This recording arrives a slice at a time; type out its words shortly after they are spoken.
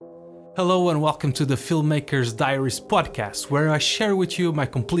Hello and welcome to the Filmmaker's Diaries podcast, where I share with you my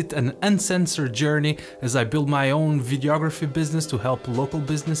complete and uncensored journey as I build my own videography business to help local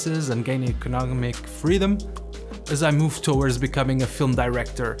businesses and gain economic freedom as I move towards becoming a film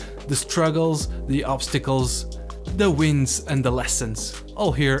director. The struggles, the obstacles, the wins and the lessons,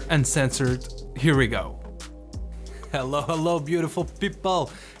 all here uncensored. Here we go. Hello, beautiful people.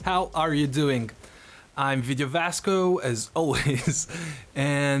 How are you doing? I'm Video Vasco, as always,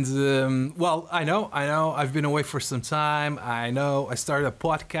 and I know, I've been away for some time. I know I started a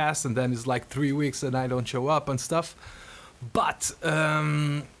podcast and then it's like 3 weeks and I don't show up and stuff, but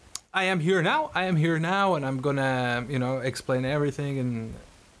I am here now, and I'm gonna, explain everything and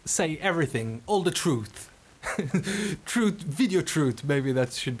say everything, all the truth. Video truth, maybe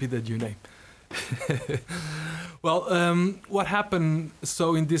that should be the new name. Well, what happened,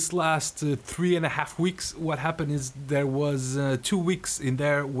 so in this last 3.5 weeks, what happened is there was 2 weeks in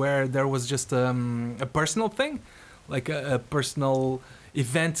there where there was just a personal thing, like a personal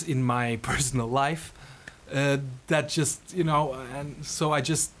event in my personal life that just, and so I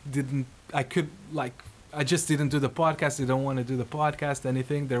just didn't do the podcast. I don't want to do the podcast,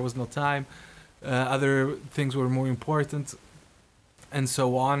 anything. There was no time. Other things were more important and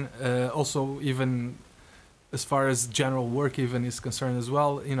so on. Also, even as far as general work even is concerned as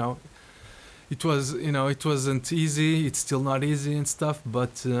well, it wasn't easy. It's still not easy and stuff,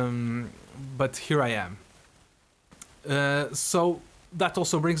 but here I am. So that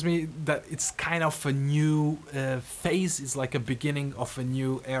also brings me that it's kind of a new phase. It's like a beginning of a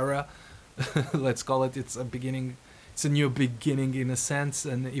new era. Let's call it. It's a new beginning in a sense,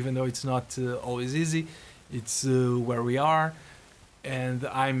 and even though it's not always easy, it's where we are. And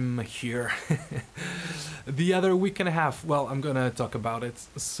I'm here. The other week and a half, well, I'm gonna talk about it.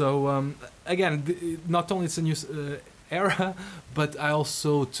 So again, not only it's a new era, but I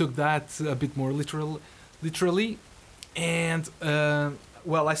also took that a bit more literally, and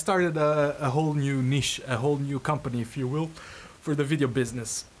I started a whole new niche, a whole new company, if you will, for the video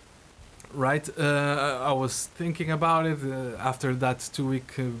business. Right? I was thinking about it after that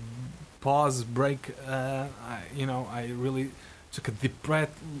 2-week break. I really took a deep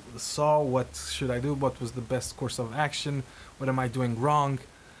breath, saw what should I do, what was the best course of action, what am I doing wrong,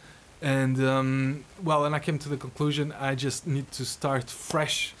 and and I came to the conclusion I just need to start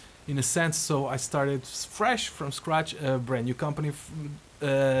fresh in a sense. So I started fresh from scratch, a brand new company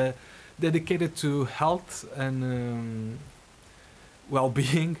dedicated to health and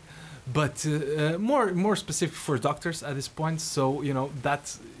well-being, but more specific for doctors at this point. So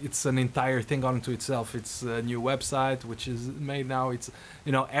that it's an entire thing onto itself. It's a new website which is made now. It's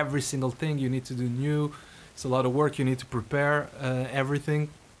every single thing you need to do new. It's a lot of work. You need to prepare everything.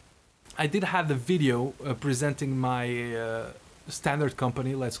 I did have the video presenting my standard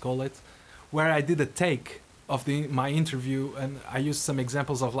company, let's call it, where I did a take of my interview, and I used some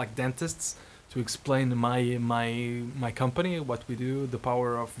examples of like dentists to explain my company, what we do, the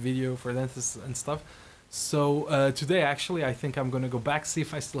power of video for dentists and stuff. So today, actually, I think I'm gonna go back, see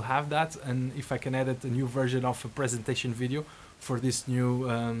if I still have that, and if I can edit a new version of a presentation video for this new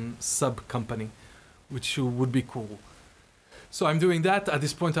sub company, which would be cool. So I'm doing that. At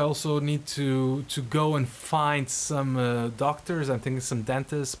this point, I also need to go and find some doctors. I'm thinking some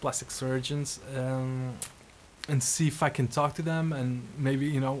dentists, plastic surgeons, and see if I can talk to them and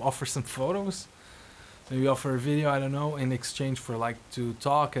maybe offer some photos, maybe offer a video, I don't know, in exchange for like to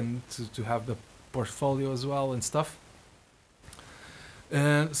talk and to have the portfolio as well and stuff.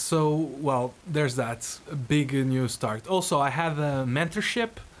 There's that a big new start. Also, I have a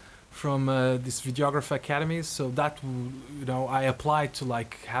mentorship from this videography academy, so that I applied to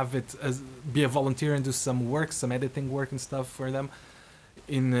like have it as be a volunteer and do some work, some editing work and stuff for them,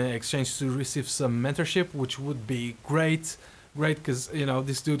 in exchange to receive some mentorship, which would be great because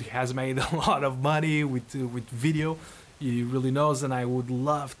this dude has made a lot of money with video. He really knows, and I would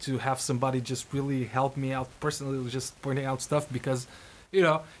love to have somebody just really help me out personally, just pointing out stuff, because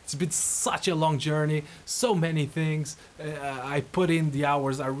it's been such a long journey, so many things. I put in the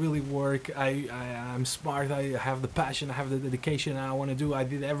hours, I really work, I'm smart, I have the passion, I have the dedication, I want to do, I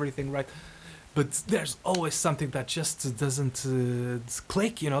did everything right. But there's always something that just doesn't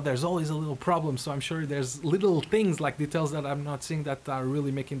click, there's always a little problem. So I'm sure there's little things like details that I'm not seeing that are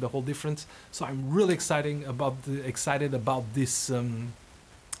really making the whole difference. So I'm really excited about this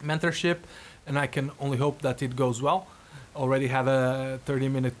mentorship, and I can only hope that it goes well. Already had a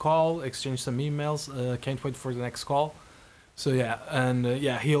 30-minute call, exchanged some emails, can't wait for the next call. So yeah, and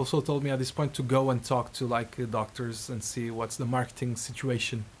he also told me at this point to go and talk to like doctors and see what's the marketing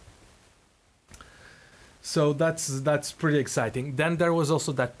situation. So that's pretty exciting. Then there was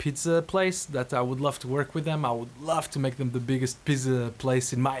also that pizza place that I would love to work with them. I would love to make them the biggest pizza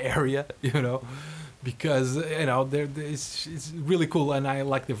place in my area, you know, because it's really cool, and I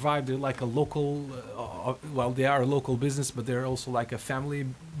like the vibe. They're like a local, well, they are a local business, but they're also like a family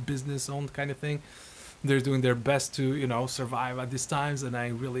business owned kind of thing. They're doing their best to survive at these times, and I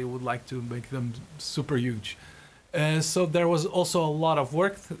really would like to make them super huge. So there was also a lot of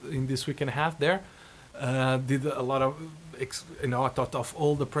work in this week and a half there. Did a lot of I thought of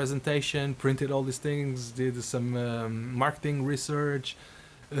all the presentation, printed all these things, did some marketing research,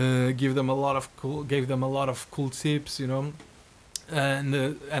 gave them a lot of cool tips, and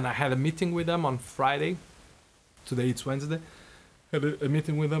I had a meeting with them on Friday. Today it's Wednesday. Had a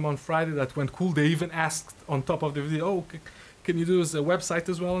meeting with them on Friday that went cool. They even asked on top of the video, "Oh, can you do us a website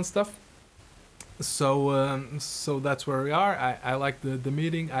as well and stuff?" So that's where we are. I like the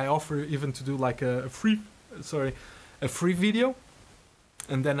meeting. I offer even to do like a free video,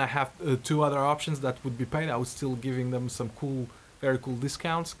 and then I have two other options that would be paid. I was still giving them some very cool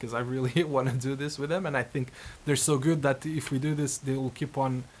discounts because I really want to do this with them, and I think they're so good that if we do this, they will keep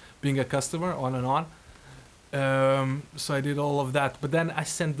on being a customer on and on. So I did all of that, but then I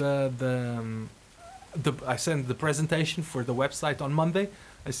sent I sent the presentation for the website on Monday.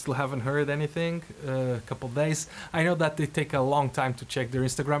 I still haven't heard anything. A couple days. I know that they take a long time to check their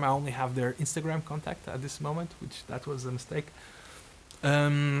Instagram. I only have their Instagram contact at this moment, which that was a mistake.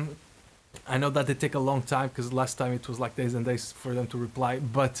 I know that they take a long time because last time it was like days and days for them to reply.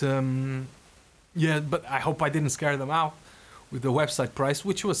 But but I hope I didn't scare them out with the website price,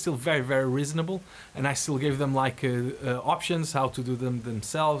 which was still very, very reasonable. And I still gave them like options how to do them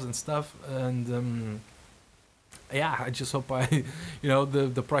themselves and stuff. And I just hope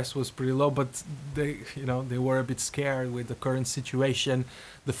the price was pretty low, but they were a bit scared with the current situation,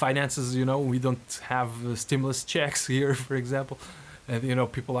 the finances. We don't have stimulus checks here, for example, and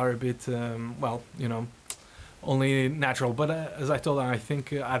people are a bit only natural. But as I told them, I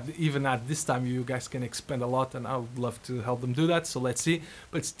think even at this time, you guys can expend a lot, and I would love to help them do that. So let's see.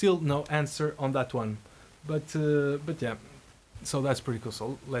 But still, no answer on that one. But yeah, so that's pretty cool.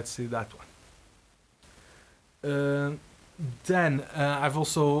 So let's see that one. Then I've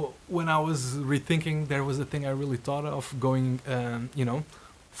also, when I was rethinking, there was a thing I really thought of going,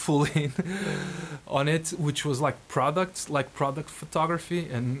 full in on it, which was like products, like product photography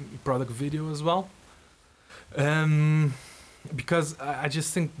and product video as well. Because I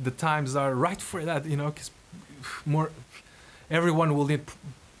just think the times are right for that, because everyone will need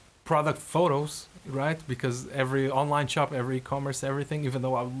product photos, right? Because every online shop, every e-commerce, everything, even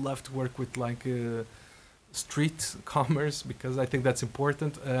though I would love to work with like street commerce, because I think that's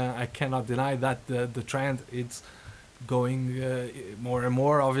important. I cannot deny that the trend it's going more and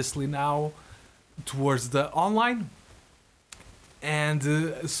more, obviously, now towards the online. And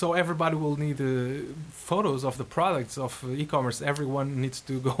so everybody will need photos of the products of e-commerce. Everyone needs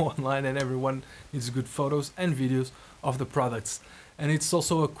to go online, and everyone needs good photos and videos of the products. And it's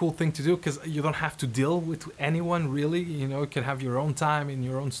also a cool thing to do because you don't have to deal with anyone really. You can have your own time in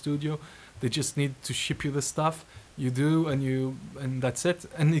your own studio. They just need to ship you the stuff. You do, and that's it.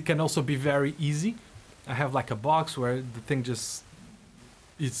 And it can also be very easy. I have like a box where the thing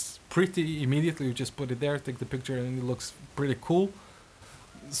it's pretty immediately. You just put it there, take the picture, and it looks pretty cool.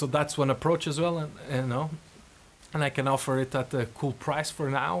 So that's one approach as well, and I can offer it at a cool price for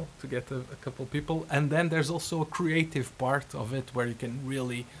now to get a couple people. And then there's also a creative part of it where you can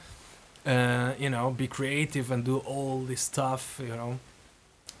really, be creative and do all this stuff,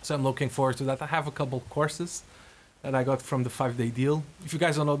 So I'm looking forward to that. I have a couple courses that I got from the 5-day deal. If you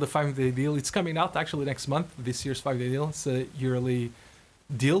guys don't know the 5-day deal, it's coming out actually next month. This year's 5-day deal. It's a yearly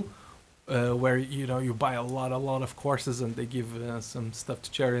deal where you buy a lot of courses, and they give some stuff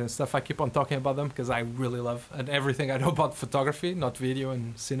to charity and stuff. I keep on talking about them because I really love and everything I know about photography, not video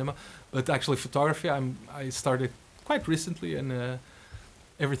and cinema, but actually photography. I started quite recently, and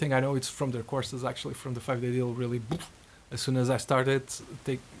everything I know it's from their courses. Actually, from the 5-day deal, really. As soon as I started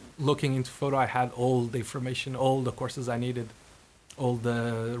looking into photo, I had all the information, all the courses I needed, all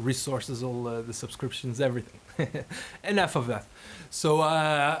the resources, all the subscriptions, everything. Enough of that. So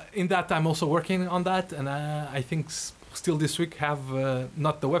in that, I'm also working on that, and I think still this week have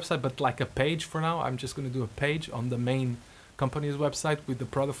not the website, but like a page for now. I'm just going to do a page on the main company's website with the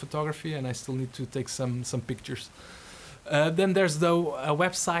product photography, and I still need to take some pictures. Then there's a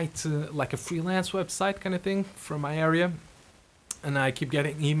website, like a freelance website kind of thing from my area, and I keep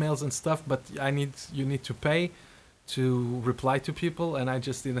getting emails and stuff, but you need to pay to reply to people, and I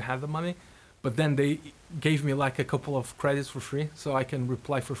just didn't have the money. But then they gave me like a couple of credits for free, so I can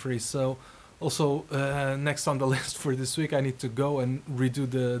reply for free. So Also, next on the list for this week, I need to go and redo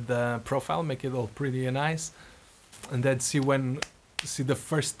the profile, make it all pretty and nice, and then see the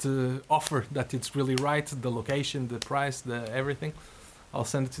first offer that it's really right, the location, the price, the everything. I'll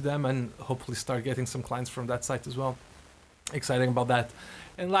send it to them and hopefully start getting some clients from that site as well. Exciting about that.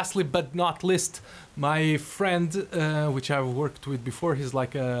 And lastly but not least, my friend, which I've worked with before, he's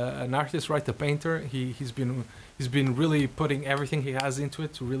like an artist, right? A painter. He's been really putting everything he has into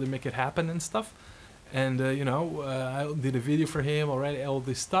it to really make it happen and stuff. And I did a video for him already, all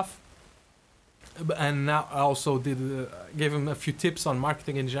this stuff. And now I also gave him a few tips on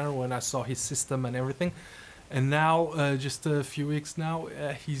marketing in general when I saw his system and everything. And now, just a few weeks now,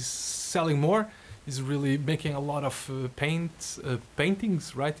 he's selling more. He's really making a lot of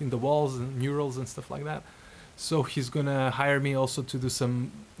paintings, right, in the walls and murals and stuff like that. So he's gonna hire me also to do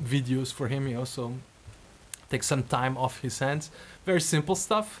some videos for him, so take some time off his hands. Very simple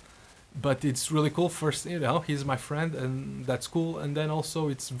stuff, but it's really cool. First, he's my friend, and that's cool. And then also,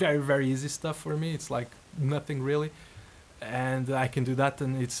 it's very, very easy stuff for me. It's like nothing really, and I can do that,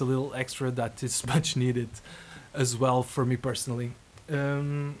 and it's a little extra that is much needed as well for me personally.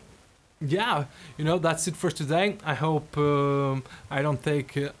 Yeah, that's it for today. I hope I don't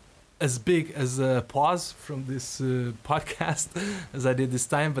take as big as a pause from this podcast as I did this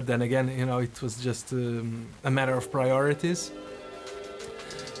time, but then again, it was just a matter of priorities.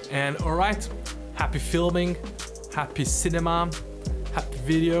 And all right, happy filming, happy cinema, happy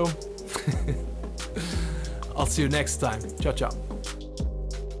video. I'll see you next time. Ciao, ciao.